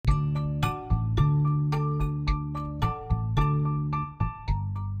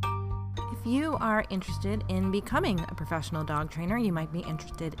you are interested in becoming a professional dog trainer, you might be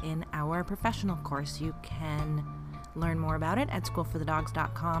interested in our professional course. You can learn more about it at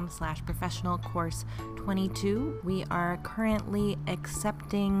schoolforthedogs.com/professional course 22. We are currently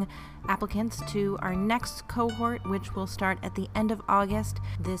accepting applicants to our next cohort, which will start at the end of August.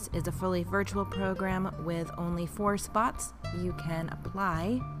 This is a fully virtual program with only 4 spots. You can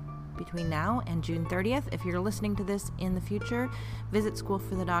apply between now and June 30th. If you're listening to this in the future, visit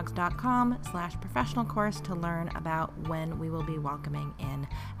schoolforthedogs.com/professional course to learn about when we will be welcoming in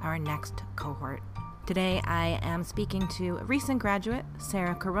our next cohort. Today, I am speaking to a recent graduate,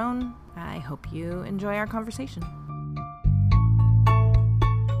 Sarah Caron. I hope you enjoy our conversation.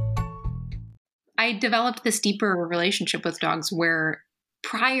 I developed this deeper relationship with dogs where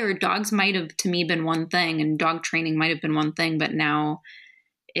prior dogs might have, to me, been one thing and dog training might have been one thing, but now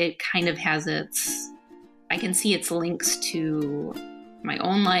it kind of has I can see its links to my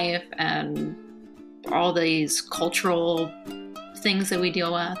own life and all these cultural things that we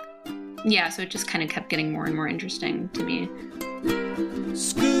deal with. Yeah, so it just kind of kept getting more and more interesting to me.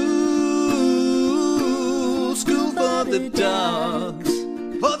 School for the dogs,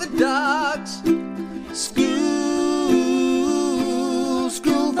 for the dogs. School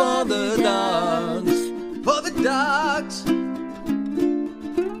for the dogs, for the dogs.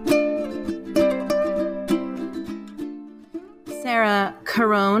 Sarah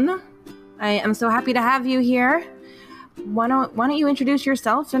Caron, I am so happy to have you here. Why don't you introduce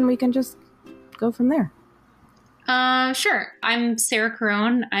yourself and we can just go from there? Sure. I'm Sarah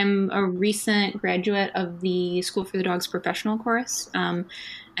Caron. I'm a recent graduate of the School for the Dogs professional course, and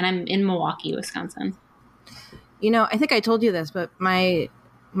I'm in Milwaukee, Wisconsin. You know, I think I told you this, but my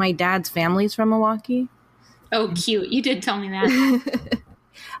dad's family's from Milwaukee. Oh, cute. You did tell me that.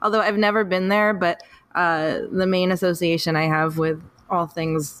 Although I've never been there, but the main association I have with all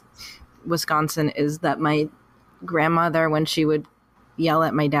things Wisconsin is that my grandmother, when she would yell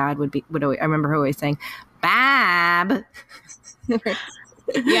at my dad, I remember her always saying, "Bob."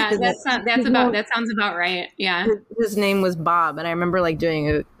 Yeah, that sounds about right. Yeah, his name was Bob, and I remember like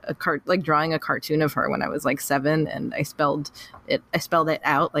doing drawing a cartoon of her when I was like 7, and I spelled it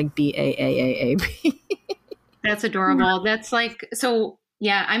out like BAAAAB. That's adorable. That's like, so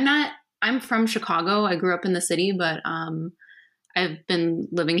yeah. I'm from Chicago. I grew up in the city, but I've been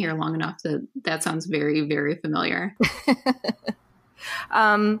living here long enough that sounds very, very familiar.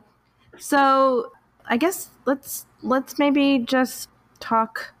 So I guess let's maybe just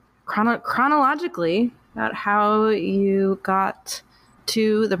talk chronologically about how you got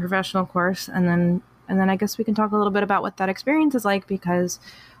to the professional course, and then I guess we can talk a little bit about what that experience is like, because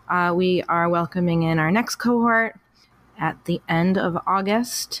we are welcoming in our next cohort at the end of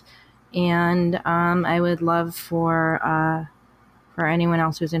August, and I would love for anyone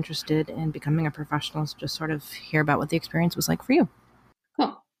else who's interested in becoming a professional to just sort of hear about what the experience was like for you.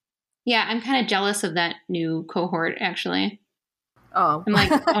 Cool. Yeah, I'm kind of jealous of that new cohort, actually. Oh. I'm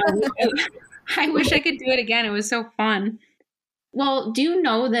like, I wish I could do it again. It was so fun. Well, do you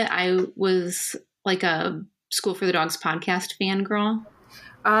know that I was like a School for the Dogs podcast fangirl?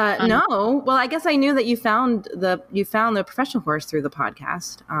 No. Well, I guess I knew that you found the professional course through the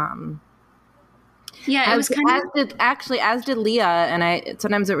podcast. Yeah, it was as did Leah, and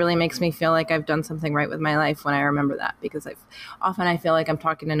sometimes it really makes me feel like I've done something right with my life when I remember that, because I feel like I'm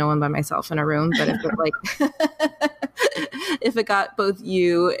talking to no one by myself in a room. But if it got both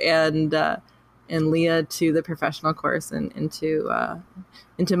you and Leah to the professional course and into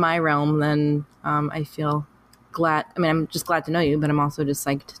my realm, then I feel glad. I mean, I'm just glad to know you, but I'm also just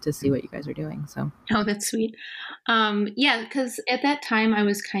psyched to see what you guys are doing. So, oh, that's sweet. Yeah, because at that time I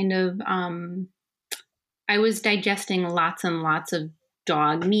was kind of I was digesting lots and lots of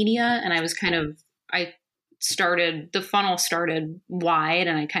dog media, and the funnel started wide,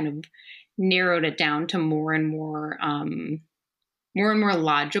 and I kind of narrowed it down to more and more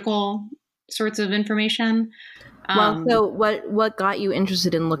logical sorts of information. Well, so what got you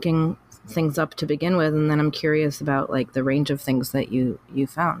interested in looking things up to begin with, and then I'm curious about like the range of things that you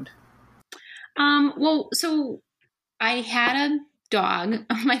found. Well, so I had a dog.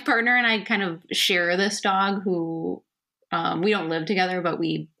 My partner and I kind of share this dog who we don't live together, but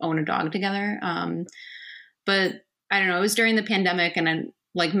we own a dog together. But I don't know, it was during the pandemic, and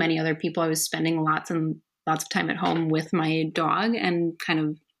like many other people, I was spending lots and lots of time at home with my dog and kind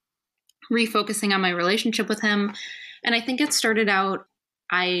of refocusing on my relationship with him. And I think it started out,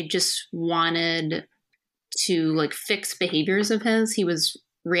 I just wanted to like fix behaviors of his. He was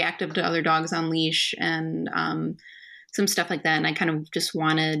reactive to other dogs on leash and some stuff like that. And I kind of just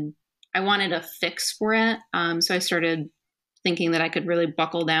wanted a fix for it. So I started thinking that I could really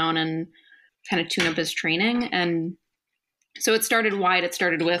buckle down and kind of tune up his training. And so it started wide. It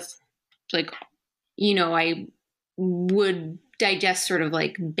started with like, I would digest sort of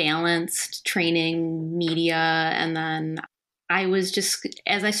like balanced training media. And then I was just,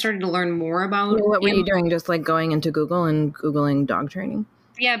 as I started to learn more about what were you doing? Just like going into Google and Googling dog training?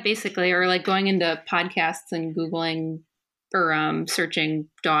 Yeah, basically, or like going into podcasts and Googling or searching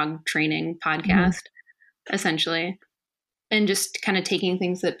dog training podcast, essentially, and just kind of taking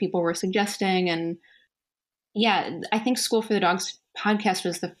things that people were suggesting. And yeah, I think School for the Dogs podcast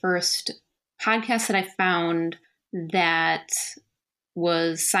was the first podcast that I found that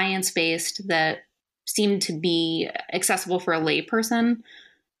was science-based, that seemed to be accessible for a layperson.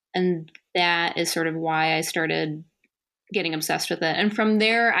 And that is sort of why I started getting obsessed with it. And from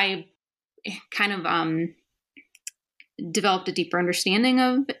there, I kind of developed a deeper understanding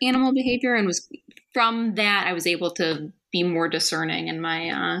of animal behavior, and from that I was able to be more discerning in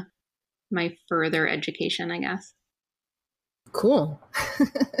my my further education, I guess. Cool.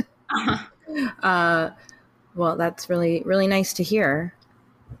 Well, that's really, really nice to hear.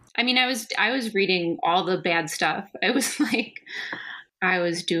 I mean, I was reading all the bad stuff. It was like I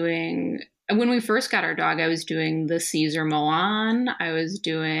was doing, when we first got our dog, I was doing the Cesar Millan. I was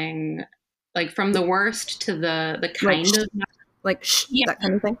doing like from the worst to the kind of like that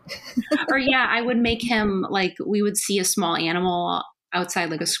kind of thing. Or yeah, I would make him, like, we would see a small animal outside,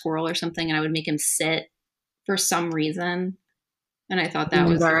 like a squirrel or something, and I would make him sit for some reason. And I thought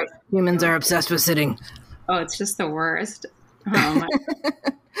that humans are obsessed with sitting. Oh, it's just the worst. Oh,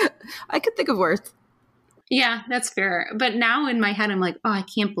 I could think of worse. Yeah, that's fair. But now in my head, I'm like, oh, I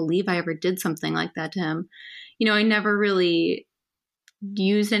can't believe I ever did something like that to him. I never really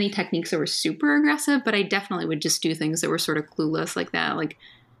used any techniques that were super aggressive, but I definitely would just do things that were sort of clueless like that, like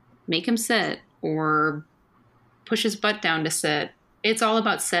make him sit or push his butt down to sit. It's all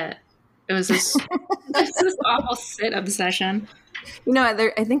about sit. It was this awful sit obsession.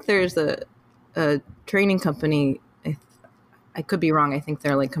 I think there's a training company. I could be wrong. I think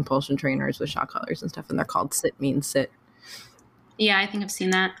they're like compulsion trainers with shock collars and stuff, and they're called Sit Means Sit. Yeah, I think I've seen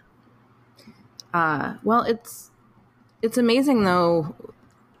that. Well, it's amazing though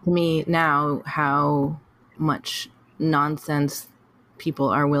to me now how much nonsense people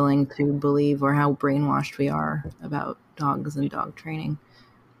are willing to believe, or how brainwashed we are about dogs and dog training.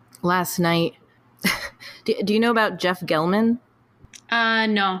 Last night, do you know about Jeff Gellman?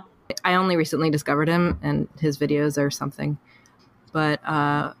 No. I only recently discovered him, and his videos are something. But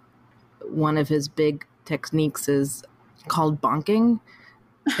one of his big techniques is called bonking,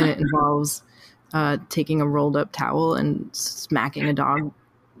 and it involves taking a rolled up towel and smacking a dog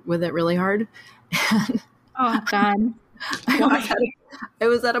with it really hard. Oh, God. I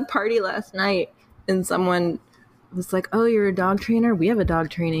was at a party last night, and someone was like, "Oh, you're a dog trainer? We have a dog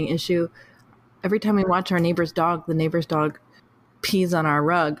training issue. Every time we watch our neighbor's dog, the neighbor's dog pees on our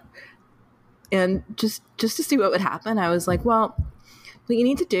rug." And just to see what would happen, I was like, well, what you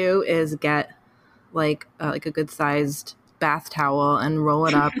need to do is get like a good sized bath towel and roll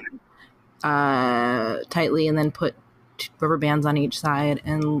it up tightly, and then put rubber bands on each side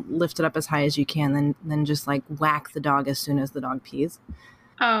and lift it up as high as you can. Then just like whack the dog as soon as the dog pees.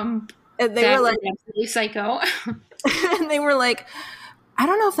 And they were like, absolutely psycho. And they were like, I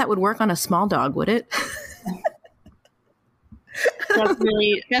don't know if that would work on a small dog, would it?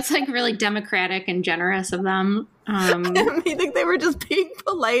 That's like really democratic and generous of them. I think they were just being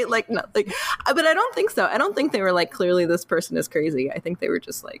polite, but I don't think so. I don't think they were like, clearly this person is crazy. I think they were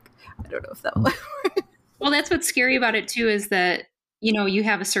just like, I don't know if that would work. Well, that's what's scary about it too, is that, you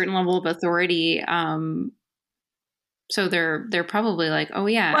have a certain level of authority. So they're probably like, oh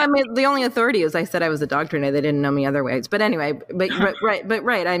yeah. Well, I mean, the only authority is I said I was a dog trainer. They didn't know me other ways. But anyway,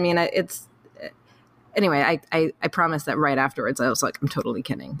 right. I mean, anyway, I promised that right afterwards I was like, I'm totally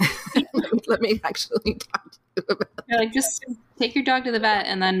kidding. Let me actually talk to you about it. You're like, just take your dog to the vet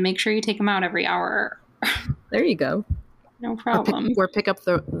and then make sure you take him out every hour. There you go. No problem. Or pick up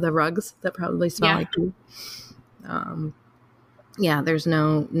the rugs that probably smell like poo. Yeah, there's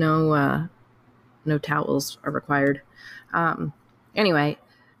no towels are required. Anyway,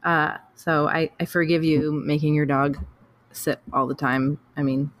 so I forgive you making your dog sit all the time. I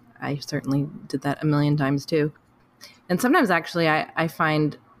mean, I certainly did that a million times too. And sometimes actually I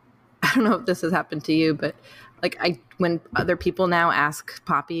find, I don't know if this has happened to you, but like when other people now ask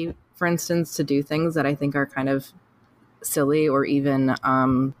Poppy, for instance, to do things that I think are kind of silly, or even,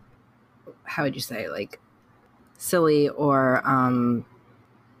 how would you say, like silly or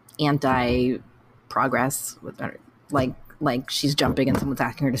anti-progress, like she's jumping and someone's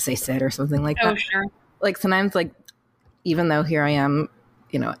asking her to say sit or something like that. Oh, sure. Like sometimes, like, even though here I am,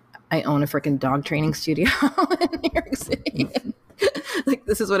 I own a freaking dog training studio in New York City. Like,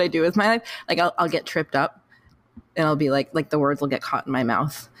 this is what I do with my life. Like, I'll get tripped up, and I'll be like the words will get caught in my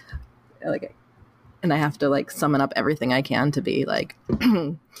mouth, like, and I have to like summon up everything I can to be like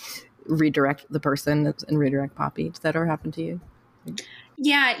redirect the person and redirect Poppy. Does that ever happen to you?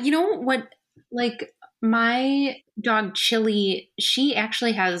 Yeah, you know what? Like, my dog Chili, she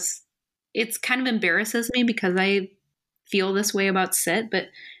actually has. It's kind of embarrasses me because I feel this way about sit, but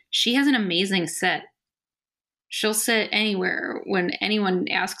she has an amazing sit. She'll sit anywhere when anyone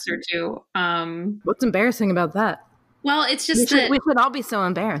asks her to. What's embarrassing about that? Well, it's just that we should all be so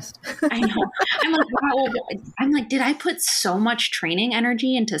embarrassed. I know. I'm like, did I put so much training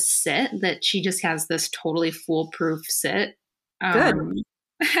energy into sit that she just has this totally foolproof sit? Good.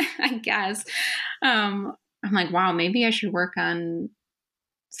 I guess. I'm like, wow, maybe I should work on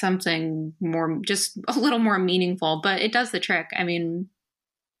something more, just a little more meaningful, but it does the trick. I mean,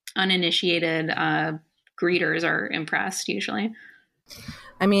 uninitiated greeters are impressed usually.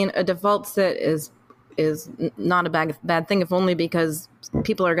 I mean, a default sit is not a bad thing, if only because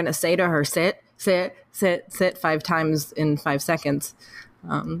people are going to say to her, sit 5 times in 5 seconds.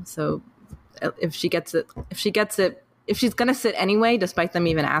 So if she's going to sit anyway, despite them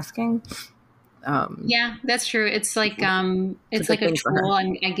even asking. Yeah, that's true. It's like it's like a tool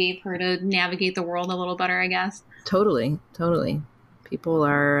I gave her to navigate the world a little better, I guess. Totally. People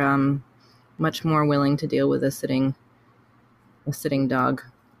are much more willing to deal with a sitting dog.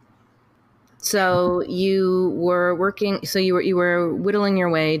 So you were working. So you were whittling your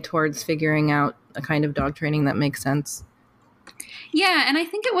way towards figuring out a kind of dog training that makes sense. Yeah, and I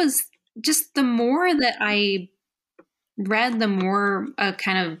think it was just the more that I read, the more a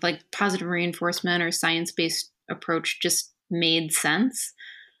kind of like positive reinforcement or science-based approach just made sense,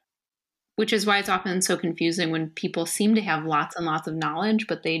 which is why it's often so confusing when people seem to have lots and lots of knowledge,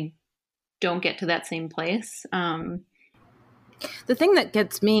 but they don't get to that same place. The thing that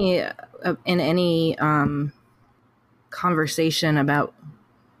gets me in any conversation about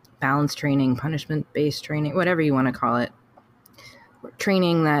balance training, punishment-based training, whatever you want to call it,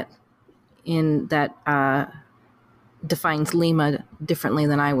 training that defines Lima differently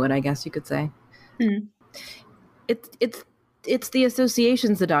than I would, I guess you could say. Mm. It's the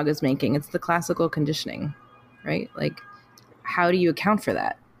associations the dog is making. It's the classical conditioning, right? Like, how do you account for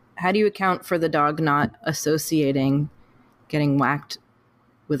that? How do you account for the dog not associating getting whacked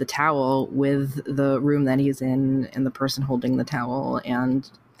with a towel with the room that he's in and the person holding the towel and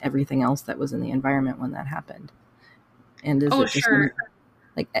everything else that was in the environment when that happened? And is it just sure.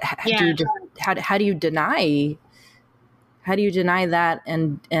 Like, how do you deny that,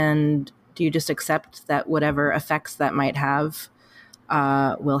 and do you just accept that whatever effects that might have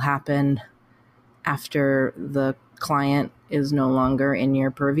will happen after the client is no longer in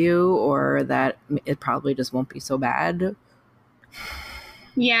your purview, or that it probably just won't be so bad?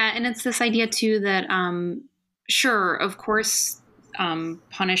 Yeah, and it's this idea too that sure, of course,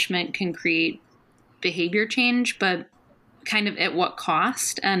 punishment can create behavior change, but kind of at what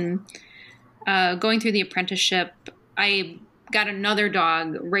cost? And going through the apprenticeship, I got another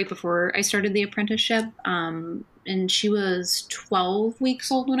dog right before I started the apprenticeship, and she was 12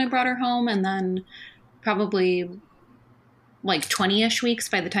 weeks old when I brought her home, and then probably like 20-ish weeks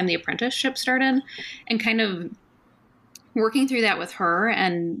by the time the apprenticeship started, and kind of working through that with her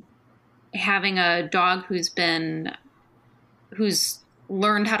and having a dog who's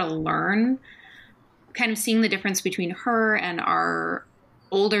learned how to learn, kind of seeing the difference between her and our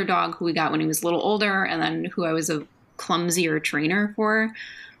older dog who we got when he was a little older, and then who I was a clumsier trainer for.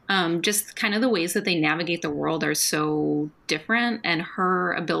 Just kind of the ways that they navigate the world are so different, and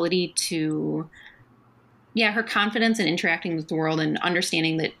her ability to, her confidence in interacting with the world and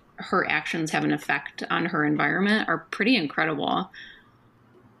understanding that her actions have an effect on her environment are pretty incredible.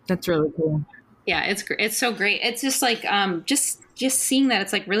 That's really cool. Yeah, it's great. It's so great. It's just like just seeing that,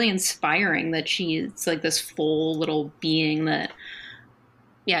 it's like really inspiring that she's like this full little being that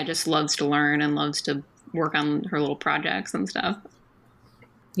just loves to learn and loves to work on her little projects and stuff.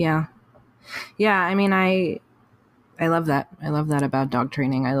 Yeah. I mean, I love that. I love that about dog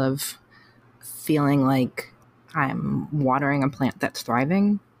training. I love feeling like I'm watering a plant that's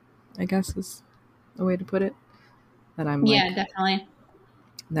thriving, I guess is the way to put it. That I'm definitely.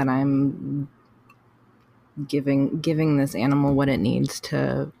 That I'm giving this animal what it needs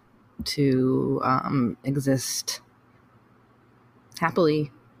to exist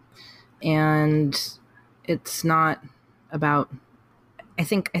happily. And it's not about, I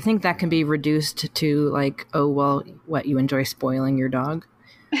think that can be reduced to like, oh, well, what, you enjoy spoiling your dog?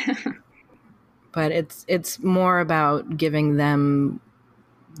 But it's more about giving them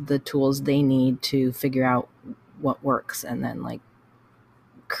the tools they need to figure out what works, and then like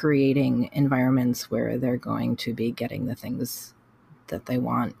creating environments where they're going to be getting the things that they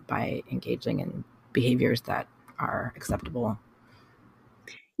want by engaging in behaviors that are acceptable.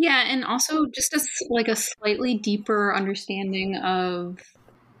 Yeah, and also just a slightly deeper understanding of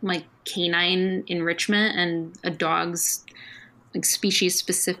like canine enrichment and a dog's like species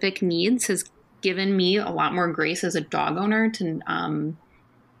specific needs has given me a lot more grace as a dog owner to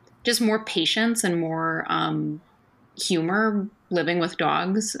just more patience and more humor living with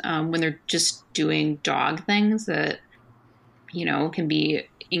dogs when they're just doing dog things that, you know, can be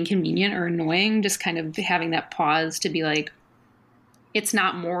inconvenient or annoying. Just kind of having that pause to be like, it's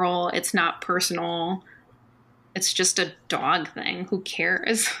not moral, it's not personal, it's just a dog thing. Who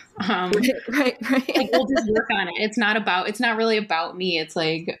cares? Right. Like, we'll just work on it. It's not really about me. It's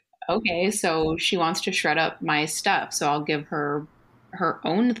like, okay, so she wants to shred up my stuff, so I'll give her her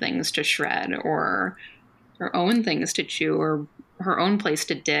own things to shred, or her own things to chew, or her own place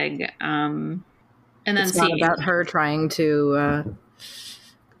to dig. And then it's not about her trying to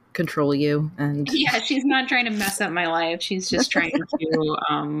control you. And yeah, she's not trying to mess up my life. She's just trying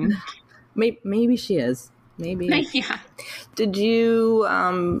to. Maybe she is. Maybe. Yeah. Did you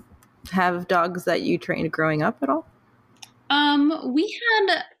have dogs that you trained growing up at all?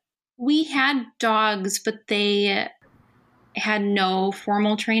 We had dogs, but they had no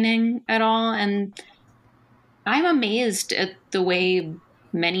formal training at all, and I'm amazed at the way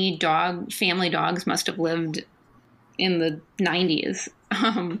many family dogs must have lived in the 90s.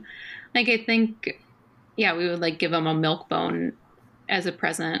 Like, I think, yeah, we would like give them a milk bone as a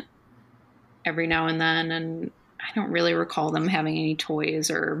present every now and then, and I don't really recall them having any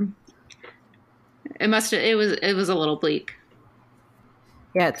toys, or it was a little bleak.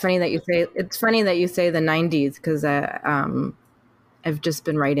 Yeah, it's funny that you say the 90s, because I've just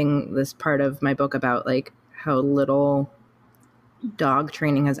been writing this part of my book about like how little dog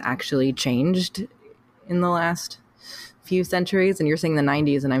training has actually changed in the last few centuries, and you're saying the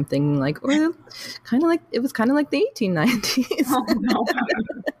 90s, and I'm thinking like, oh, it was kind of like the 1890s. Oh, no.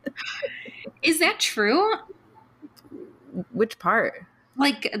 Is that true? Which part?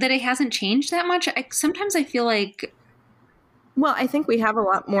 Like, that it hasn't changed that much? Sometimes I feel like... Well, I think we have a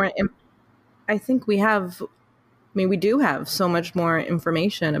lot more... we do have so much more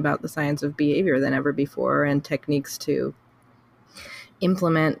information about the science of behavior than ever before, and techniques to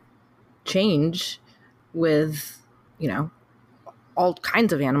implement change with, you know, all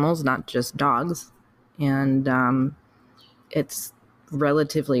kinds of animals, not just dogs. And it's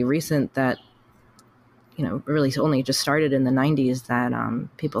relatively recent that, you know, really only just started in the 90s that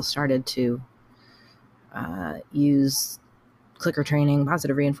people started to use clicker training,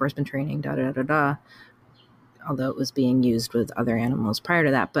 positive reinforcement training, although it was being used with other animals prior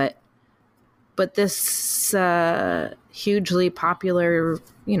to that. But this hugely popular,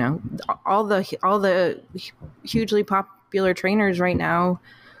 you know, all the hugely popular trainers right now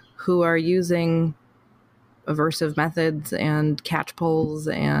who are using aversive methods and catch poles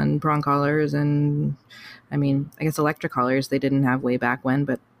and prong collars, and I mean, I guess electric collars they didn't have way back when,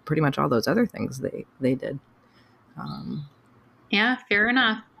 but pretty much all those other things they did. Yeah, fair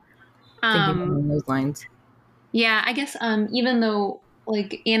enough. Thinking along those lines. Yeah, I guess even though,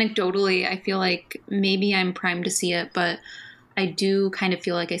 like, anecdotally, I feel like maybe I'm primed to see it, but I do kind of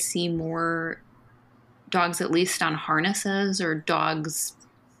feel like I see more dogs, at least on harnesses, or dogs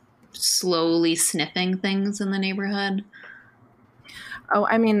slowly sniffing things in the neighborhood. Oh,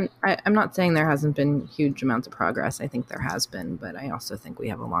 I mean, I'm not saying there hasn't been huge amounts of progress. I think there has been, but I also think we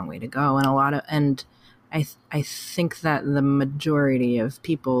have a long way to go, and I think that the majority of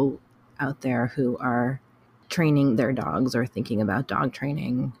people out there who are training their dogs or thinking about dog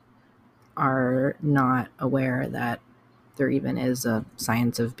training are not aware that there even is a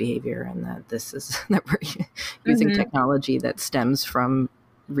science of behavior, and that that we're using technology that stems from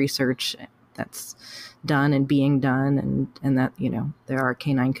research that's done and being done, and that, you know, there are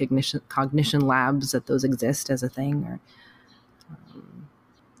canine cognition labs, that those exist as a thing. Or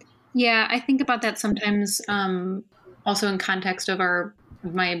yeah, I think about that sometimes, also in context of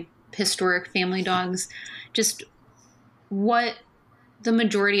my historic family dogs, just what the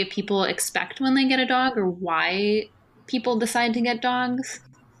majority of people expect when they get a dog, or why people decide to get dogs.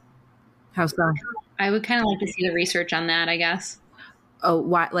 How so? I would kind of like to see the research on that, I guess. Oh,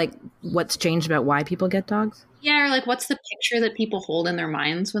 why? Like, what's changed about why people get dogs? Yeah, or like, what's the picture that people hold in their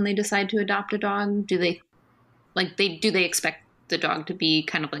minds when they decide to adopt a dog? Do they expect the dog to be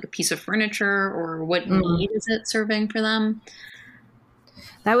kind of like a piece of furniture, or what need is it serving for them?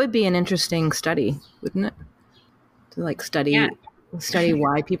 That would be an interesting study, wouldn't it? To like study study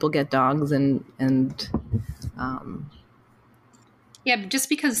why people get dogs and Yeah, just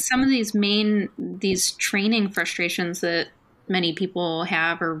because some of these training frustrations that many people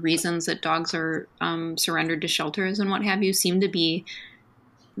have, or reasons that dogs are surrendered to shelters and what have you, seem to be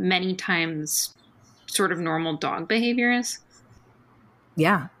many times sort of normal dog behaviors.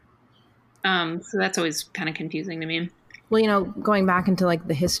 yeah. So that's always kind of confusing to me. Well, going back into like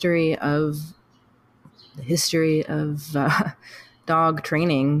the history of dog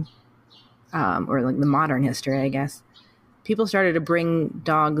training, or like the modern history, I guess, people started to bring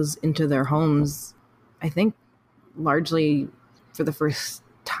dogs into their homes, I think largely for the first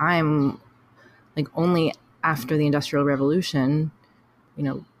time, like only after the Industrial Revolution,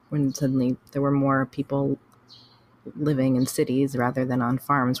 when suddenly there were more people living in cities rather than on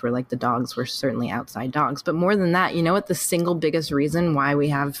farms, where like the dogs were certainly outside dogs. But more than that, what the single biggest reason why we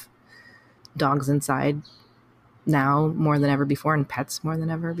have dogs inside now more than ever before, and pets more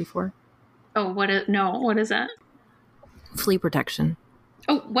than ever before? Oh, what is that? Flea protection.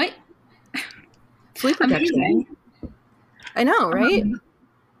 Oh, what? Flea protection. Amazing. I know, right?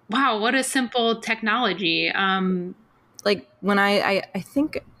 Wow, what a simple technology. Like when I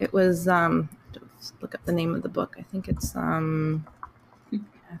think it was, let's look up the name of the book. I think it's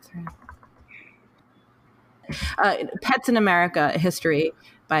Pets in America: History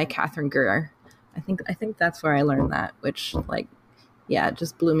by Catherine Greer. I think that's where I learned that, which it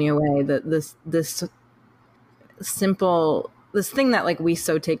just blew me away, that this simple, this thing that like we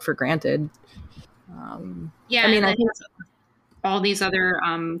so take for granted. Yeah, I mean, I think all these other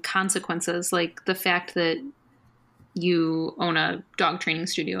consequences, like the fact that you own a dog training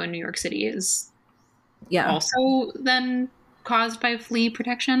studio in New York City, is also then caused by flea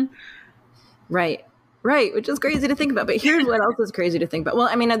protection. Right, which is crazy to think about. But here's what else is crazy to think about. Well,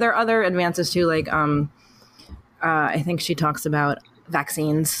 I mean, there are other advances too, like I think she talks about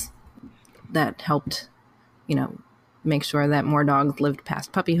vaccines that helped, make sure that more dogs lived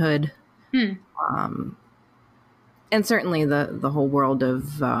past puppyhood. And certainly the whole world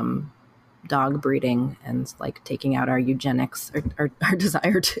of dog breeding and like taking out our eugenics, or our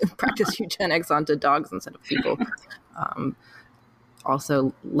desire to practice eugenics onto dogs instead of people,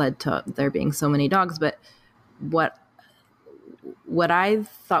 also led to there being so many dogs. But what I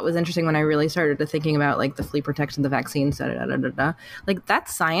thought was interesting when I really started to thinking about like the flea protection, the vaccines, like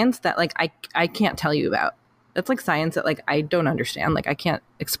that's science that like I can't tell you about. That's like science that like I don't understand. Like I can't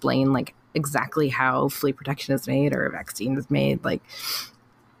explain like exactly how flea protection is made or a vaccine is made. Like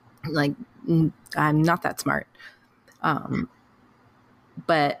I'm not that smart.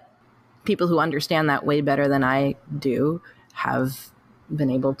 But people who understand that way better than I do have been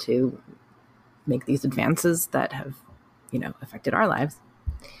able to make these advances that have, affected our lives.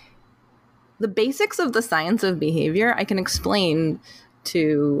 The basics of the science of behavior I can explain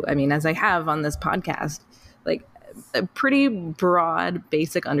as I have on this podcast, like a pretty broad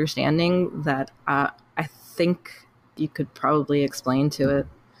basic understanding that I think you could probably explain to a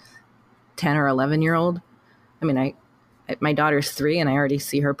 10 or 11-year-old. I mean, my daughter's 3 and I already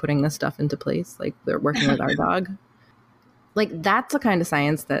see her putting this stuff into place. Like they're working with our dog. Like that's the kind of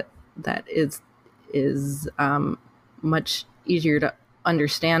science that is much easier to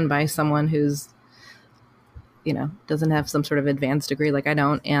understand by someone who's, doesn't have some sort of advanced degree like I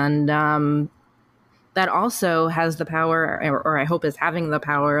don't. And that also has the power, or I hope is having the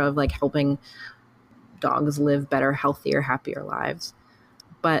power of like helping dogs live better, healthier, happier lives.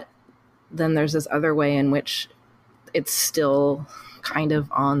 But then there's this other way in which it's still kind of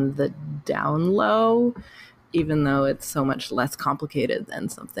on the down low, even though it's so much less complicated than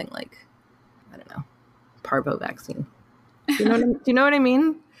something like, I don't know, parvo vaccine. Do you know what I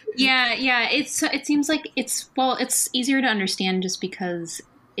mean? Yeah. It seems like it's easier to understand just because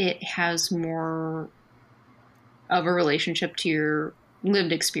it has more of a relationship to your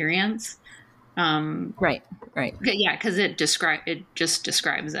lived experience. Right. Yeah, because it just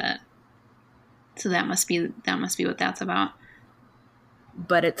describes it. So that must be what that's about.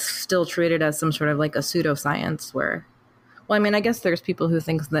 But it's still treated as some sort of like a pseudoscience where, well, I mean, I guess there's people who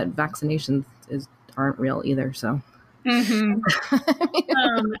think that vaccinations aren't real either. So. Mm-hmm.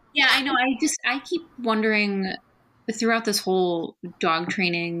 Yeah, I know. I keep wondering throughout this whole dog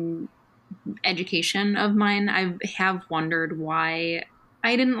training education of mine, I have wondered why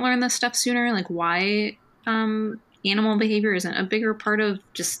I didn't learn this stuff sooner. Like why animal behavior isn't a bigger part of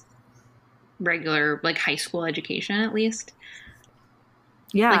just regular like high school education, at least.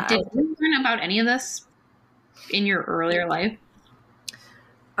 Yeah. Like, did you learn about any of this in your earlier life?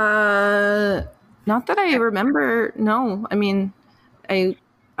 Not that I remember. No, I mean, I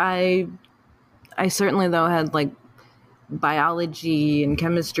certainly though had like biology and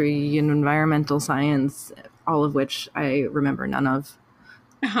chemistry and environmental science, all of which I remember none of.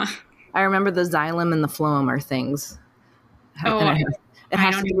 Uh-huh. I remember the xylem and the phloem are things. Oh, And it I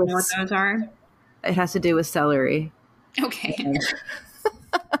has don't to do even know what with, those are. it has to do with celery. Okay.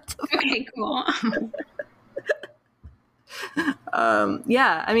 Okay, cool.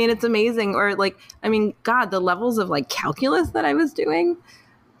 Yeah, I mean, it's amazing. Or like, I mean, God, the levels of like calculus that I was doing,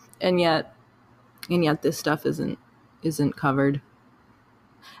 and yet this stuff isn't covered.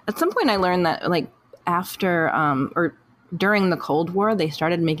 At some point I learned that like after or during the Cold War, they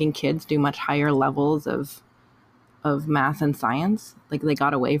started making kids do much higher levels of math and science. Like they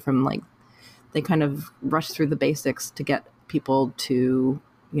got away from like, they kind of rushed through the basics to get people to,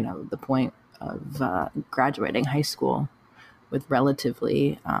 the point of graduating high school with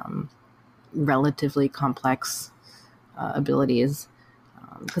relatively complex abilities.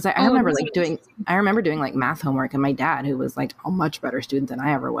 Because I remember doing like math homework, and my dad, who was like a much better student than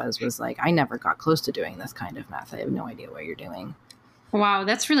I ever was like, I never got close to doing this kind of math. I have no idea what you're doing. Wow,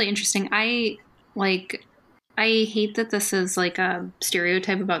 that's really interesting. I hate that this is like a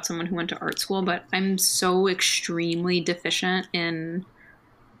stereotype about someone who went to art school, but I'm so extremely deficient in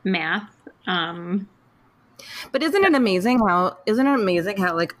math. But isn't it amazing how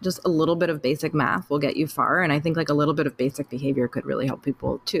like just a little bit of basic math will get you far? And I think like a little bit of basic behavior could really help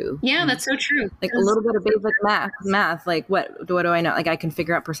people too. Yeah, that's so true. Like a little bit of basic math. Like what do I know? Like I can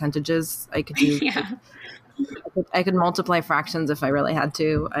figure out percentages. I could do. Yeah. I could multiply fractions if I really had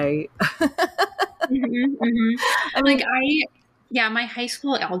to. I mean, my high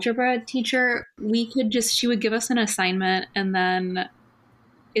school algebra teacher, she would give us an assignment, and then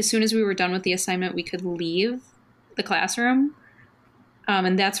as soon as we were done with the assignment, we could leave the classroom.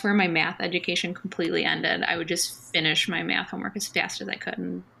 And that's where my math education completely ended. I would just finish my math homework as fast as I could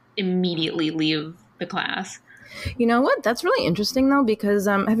and immediately leave the class. You know what? That's really interesting though, because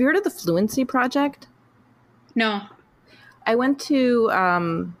have you heard of the Fluency Project? No. I went to,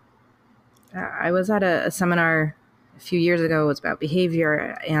 I was at a seminar a few years ago. It was about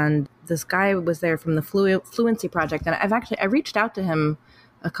behavior, and this guy was there from the Fluency Project. And I reached out to him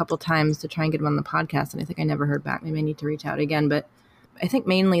a couple times to try and get him on the podcast, and I think I never heard back. Maybe I need to reach out again. But I think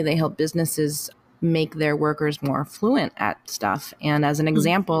mainly they help businesses make their workers more fluent at stuff. And as an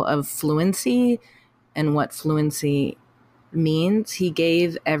example of fluency and what fluency means, he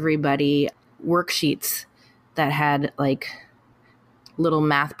gave everybody worksheets that had like little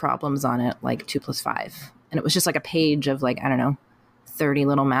math problems on it, like 2 + 5. And it was just like a page of like, I don't know, 30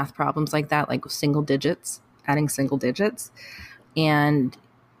 little math problems like that, like adding single digits. And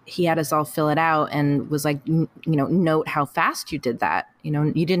he had us all fill it out and was like, note how fast you did that.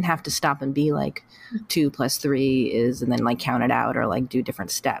 You didn't have to stop and be like 2 + 3 is, and then like count it out or like do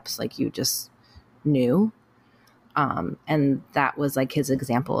different steps. Like you just knew. And that was like his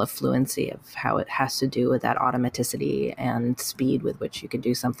example of fluency, of how it has to do with that automaticity and speed with which you could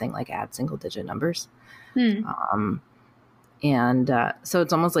do something like add single digit numbers. So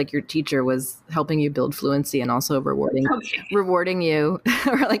it's almost like your teacher was helping you build fluency and also rewarding you,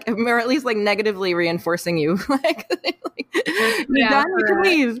 or at least like negatively reinforcing you. You're done, you can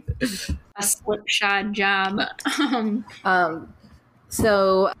leave. A slipshod job.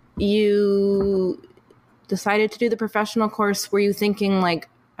 So you decided to do the professional course. Were you thinking like,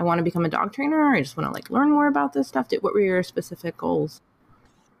 I want to become a dog trainer, or I just want to like learn more about this stuff? What were your specific goals?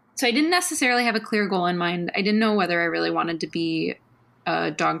 So I didn't necessarily have a clear goal in mind. I didn't know whether I really wanted to be a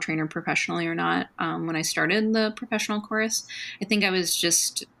dog trainer professionally or not. When I started the professional course, I think I was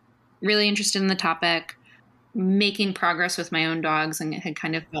just really interested in the topic, making progress with my own dogs, and it had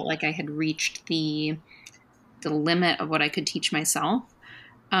kind of felt like I had reached the limit of what I could teach myself.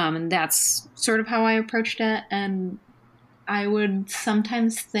 And that's sort of how I approached it. And I would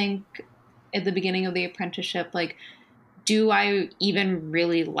sometimes think at the beginning of the apprenticeship, like, do I even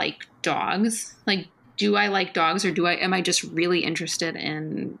really like dogs? Like, do I like dogs, or am I just really interested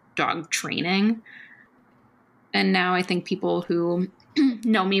in dog training? And now I think people who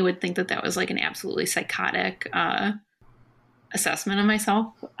know me would think that was like an absolutely psychotic assessment of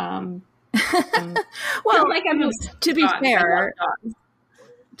myself. Well, like,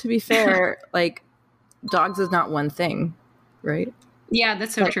 to be fair, like, dogs is not one thing, right? Yeah,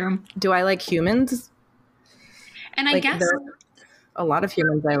 that's so true. Do I like humans? And I guess a lot of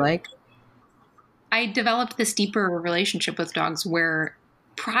humans I like. I developed this deeper relationship with dogs where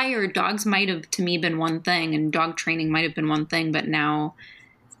prior dogs might have to me been one thing and dog training might have been one thing, but now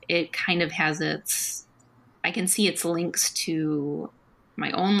it kind of has I can see its links to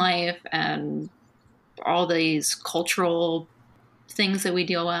my own life and all these cultural things that we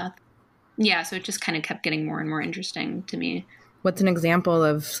deal with. Yeah, so it just kind of kept getting more and more interesting to me. What's an example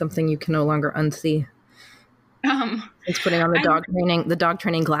of something you can no longer unsee? It's putting on the dog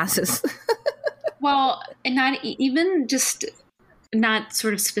training glasses. Well, and even just not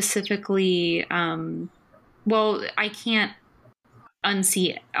sort of specifically. Well, I can't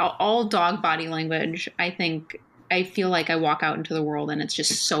unsee all dog body language. I feel like I walk out into the world and it's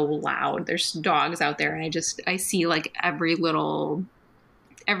just so loud. There's dogs out there, and I see like every little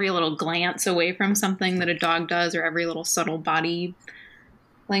glance away from something that a dog does, or every little subtle body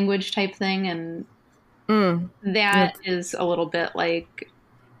language type thing, and that is a little bit like,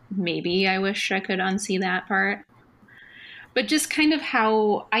 maybe I wish I could unsee that part. But just kind of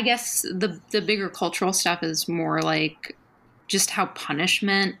how, I guess the bigger cultural stuff is more like just how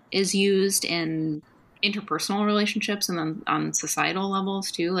punishment is used in interpersonal relationships, and then on societal levels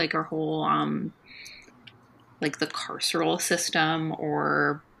too, like our whole like the carceral system,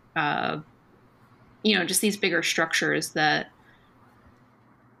 or just these bigger structures that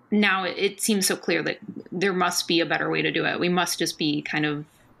now it seems so clear that there must be a better way to do it. We must just be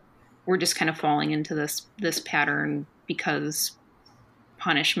we're just kind of falling into this pattern because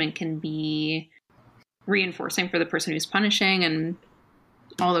punishment can be reinforcing for the person who's punishing, and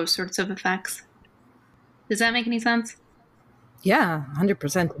all those sorts of effects. Does that make any sense? Yeah,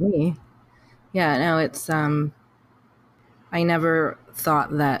 100% to me. Yeah, no, it's I never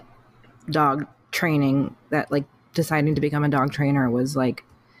thought that dog training, that like deciding to become a dog trainer was like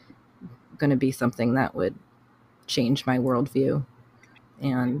going to be something that would change my worldview.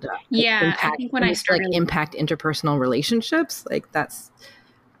 And I think when I started, like impact interpersonal relationships, like that's.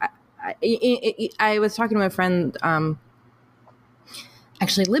 I was talking to my friend,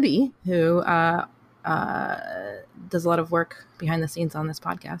 actually Libby, who does a lot of work behind the scenes on this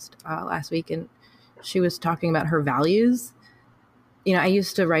podcast last week, and she was talking about her values. I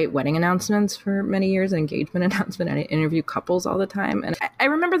used to write wedding announcements for many years, and engagement announcement, and I interview couples all the time. And I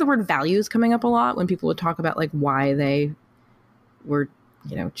remember the word values coming up a lot when people would talk about like why they were,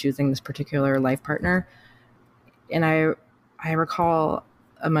 choosing this particular life partner. And I recall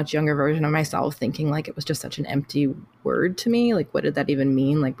a much younger version of myself thinking like it was just such an empty word to me. Like, what did that even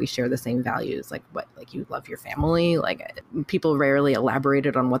mean? Like, we share the same values. Like, what? Like, you love your family? Like, people rarely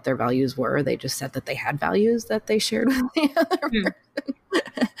elaborated on what their values were. They just said that they had values that they shared with the other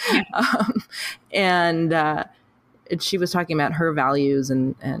person. And she was talking about her values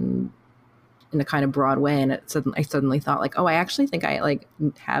and in a kind of broad way. And I suddenly thought like, oh, I actually think I like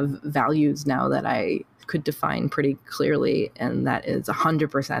have values now that I could define pretty clearly, and that is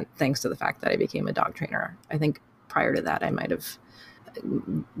 100% thanks to the fact that I became a dog trainer. I think prior to that I might have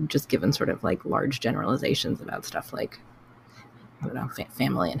just given sort of like large generalizations about stuff like, I don't know,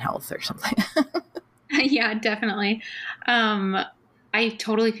 family and health or something. Yeah, definitely. I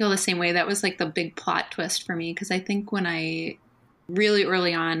totally feel the same way. That was like the big plot twist for me, because I think when I really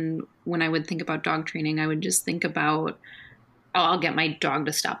early on, when I would think about dog training, I would just think about, I'll get my dog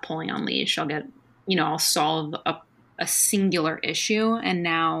to stop pulling on leash. I'll solve a singular issue. And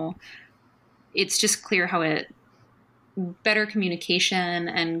now it's just clear how better communication,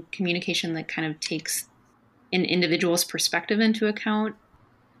 and communication that kind of takes an individual's perspective into account,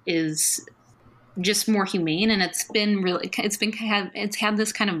 is just more humane. And it's had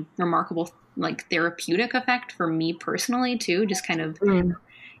this kind of remarkable like therapeutic effect for me personally too. Just kind of, being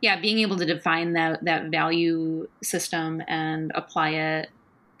able to define that value system and apply it,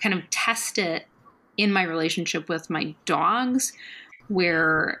 kind of test it in my relationship with my dogs,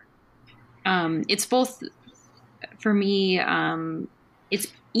 where it's both for me, it's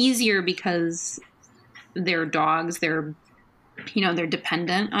easier because they're dogs, they're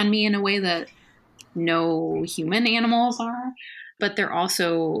dependent on me in a way that no human animals are, but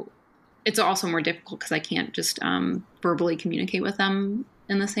it's also more difficult because I can't just verbally communicate with them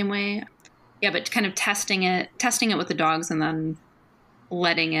in the same way. Yeah, but kind of testing it with the dogs, and then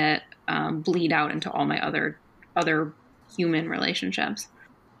letting it bleed out into all my other human relationships.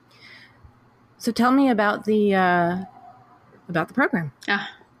 So tell me about the program.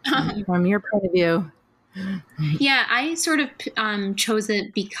 From your point of view. Yeah, I sort of chose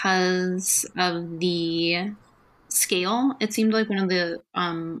it because of the scale. It seemed like one of the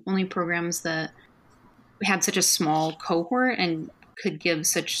only programs that had such a small cohort and could give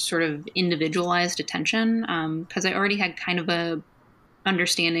such sort of individualized attention, because I already had kind of a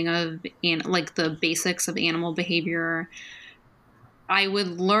understanding of like the basics of animal behavior. I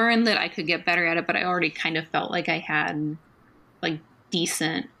would learn that I could get better at it, but I already kind of felt like I had like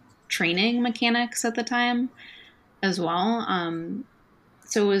decent training mechanics at the time as well.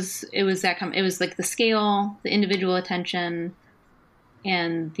 So it was like the scale, the individual attention,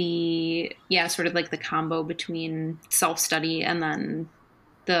 and sort of like the combo between self-study and then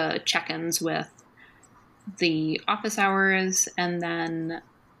the check-ins with the office hours, and then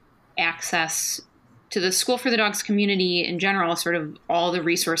access to the School for the Dogs community in general, sort of all the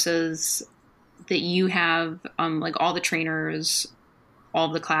resources that you have, like all the trainers, all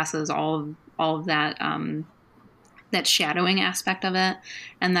of the classes, all of that, that shadowing aspect of it.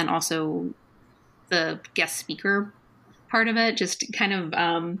 And then also the guest speaker part of it, just kind of,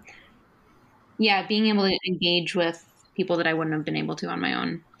 being able to engage with people that I wouldn't have been able to on my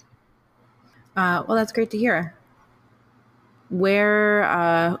own. Well, that's great to hear.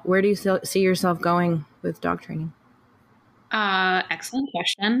 Where do you see yourself going with dog training? Excellent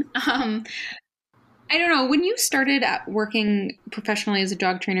question. I don't know. When you started working professionally as a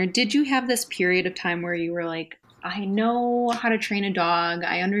dog trainer, did you have this period of time where you were like, I know how to train a dog,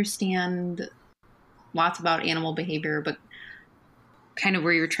 I understand lots about animal behavior, but kind of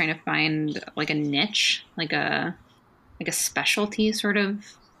where you're trying to find like a niche, like a specialty sort of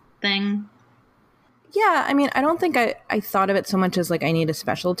thing? Yeah, I mean, I don't think I thought of it so much as like I need a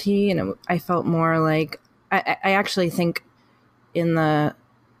specialty, and I felt more like I actually think in the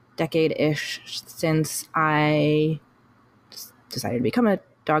decade-ish since I decided to become a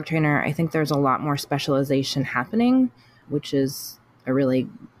dog trainer, I think there's a lot more specialization happening, which is a really,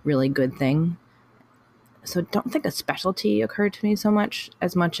 really good thing. So don't think a specialty occurred to me so much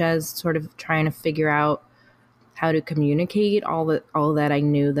as sort of trying to figure out how to communicate all that I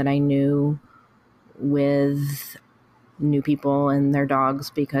knew with new people and their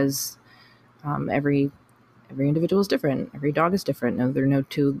dogs, because every individual is different. Every dog is different. No, there are no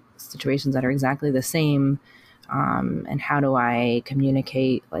two situations that are exactly the same. And how do I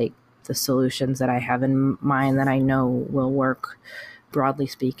communicate like the solutions that I have in mind that I know will work, broadly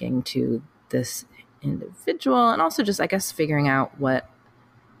speaking, to this individual, and also just, I guess, figuring out what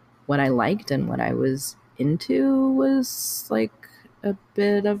I liked and what I was into was like a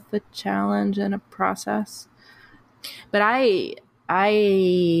bit of a challenge and a process. But I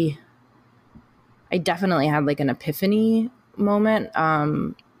definitely had like an epiphany moment.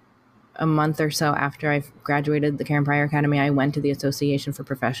 A month or so after I graduated the Karen Pryor Academy, I went to the Association for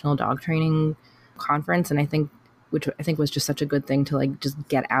Professional Dog Training conference, and which I think was just such a good thing to like just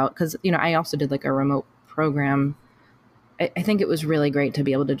get out, because I also did like a remote program. I think it was really great to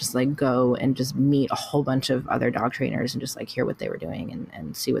be able to just like go and just meet a whole bunch of other dog trainers and just like hear what they were doing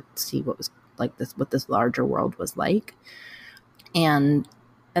and see what was like what this larger world was like. And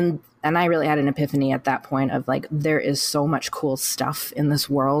I really had an epiphany at that point of like, there is so much cool stuff in this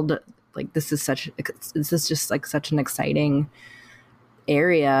world. Like this is just like such an exciting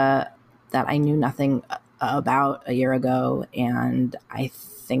area that I knew nothing about a year ago. And I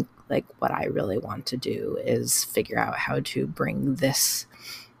think like what I really want to do is figure out how to bring this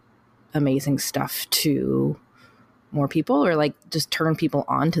amazing stuff to more people, or like just turn people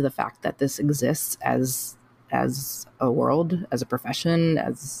on to the fact that this exists as a world, as a profession,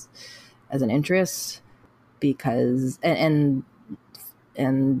 as an interest, because and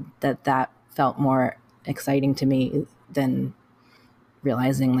that felt more exciting to me than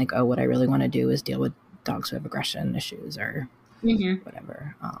realizing like, oh, what I really want to do is deal with dogs who have aggression issues or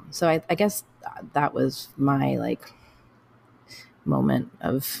whatever. So I guess that was my like moment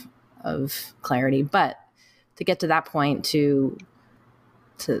of clarity. But to get to that point, to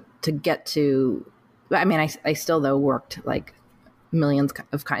get to, I mean, I still though worked like millions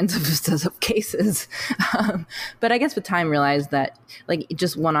of kinds of cases. But I guess with time realized that like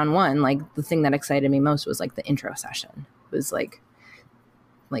just one-on-one, like the thing that excited me most was like the intro session. It was like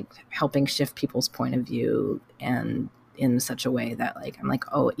helping shift people's point of view, and in such a way that like, I'm like,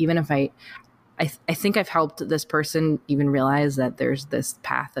 oh, even if I think I've helped this person even realize that there's this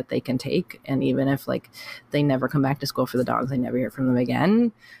path that they can take. And even if like they never come back to School for the Dogs, I never hear from them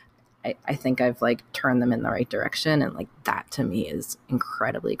again, I think I've like turned them in the right direction. And like that to me is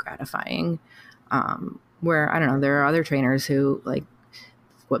incredibly gratifying. Where I don't know, there are other trainers who like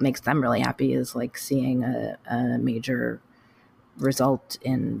what makes them really happy is like seeing a major result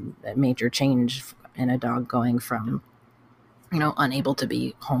in a major change in a dog going from, unable to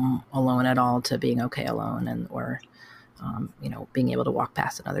be home alone at all to being okay alone, and or being able to walk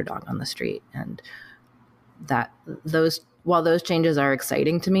past another dog on the street. And that while those changes are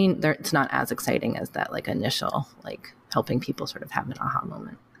exciting to me, it's not as exciting as that like initial like helping people sort of have an aha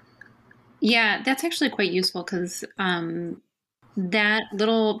moment. Yeah, that's actually quite useful, because that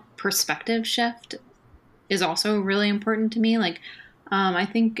little perspective shift is also really important to me. Like, I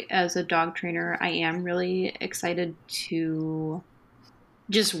think as a dog trainer, I am really excited to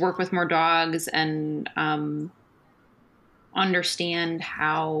just work with more dogs and understand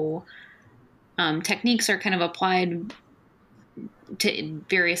how techniques are kind of applied to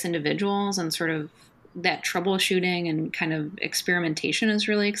various individuals, and sort of that troubleshooting and kind of experimentation is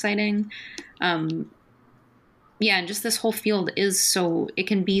really exciting. And just this whole field it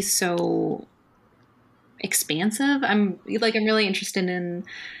can be so expansive. I'm really interested in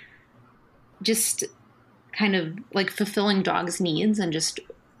just kind of like fulfilling dogs' needs, and just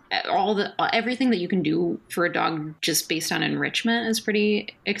everything that you can do for a dog just based on enrichment is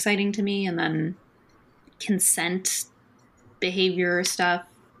pretty exciting to me. And then consent behavior stuff,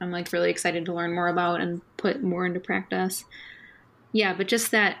 I'm like really excited to learn more about and put more into practice. Yeah, but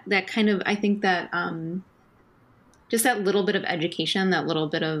just that kind of, I think that just that little bit of education, that little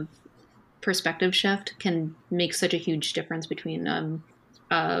bit of perspective shift can make such a huge difference between a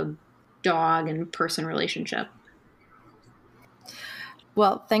dog and person relationship.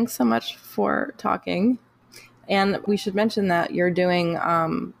 Well, thanks so much for talking. And we should mention that you're doing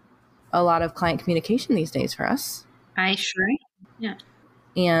a lot of client communication these days for us. I sure am. Yeah.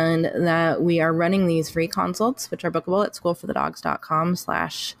 And that we are running these free consults, which are bookable at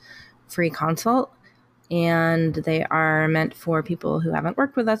schoolforthedogs.com/free consult. And they are meant for people who haven't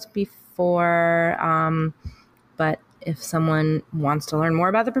worked with us before. But if someone wants to learn more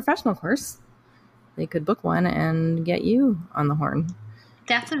about the professional course, they could book one and get you on the horn.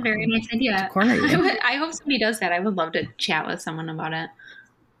 That's a very nice idea. Corner you. I hope somebody does that. I would love to chat with someone about it.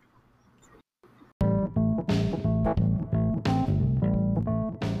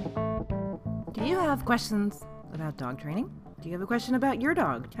 Do you have questions about dog training? Do you have a question about your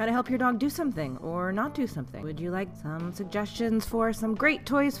dog? How to help your dog do something or not do something? Would you like some suggestions for some great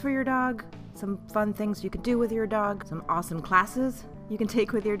toys for your dog? Some fun things you could do with your dog? Some awesome classes you can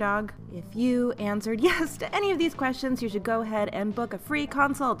take with your dog? If you answered yes to any of these questions, you should go ahead and book a free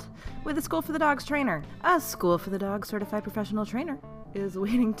consult with a School for the Dogs trainer. A School for the Dogs certified professional trainer is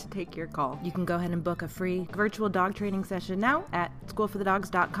waiting to take your call. You can go ahead and book a free virtual dog training session now at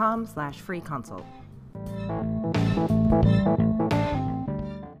schoolforthedogs.com/free consult.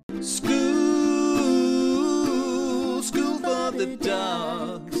 School for the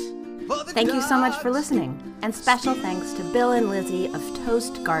dogs. Thank you so much for listening, and special thanks to Bill and Lizzie of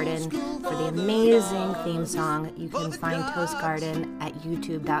Toast Garden for the amazing theme song. You can find Toast Garden at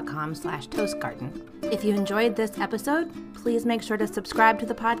youtube.com/toastgarden. If you enjoyed this episode, please make sure to subscribe to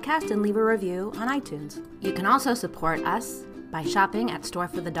the podcast and leave a review on iTunes. You can also support us by shopping at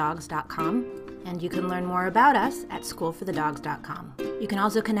storeforthedogs.com, and you can learn more about us at schoolforthedogs.com. You can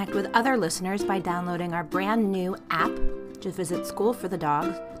also connect with other listeners by downloading our brand new app. Just visit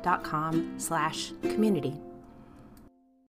schoolforthedogs.com/community.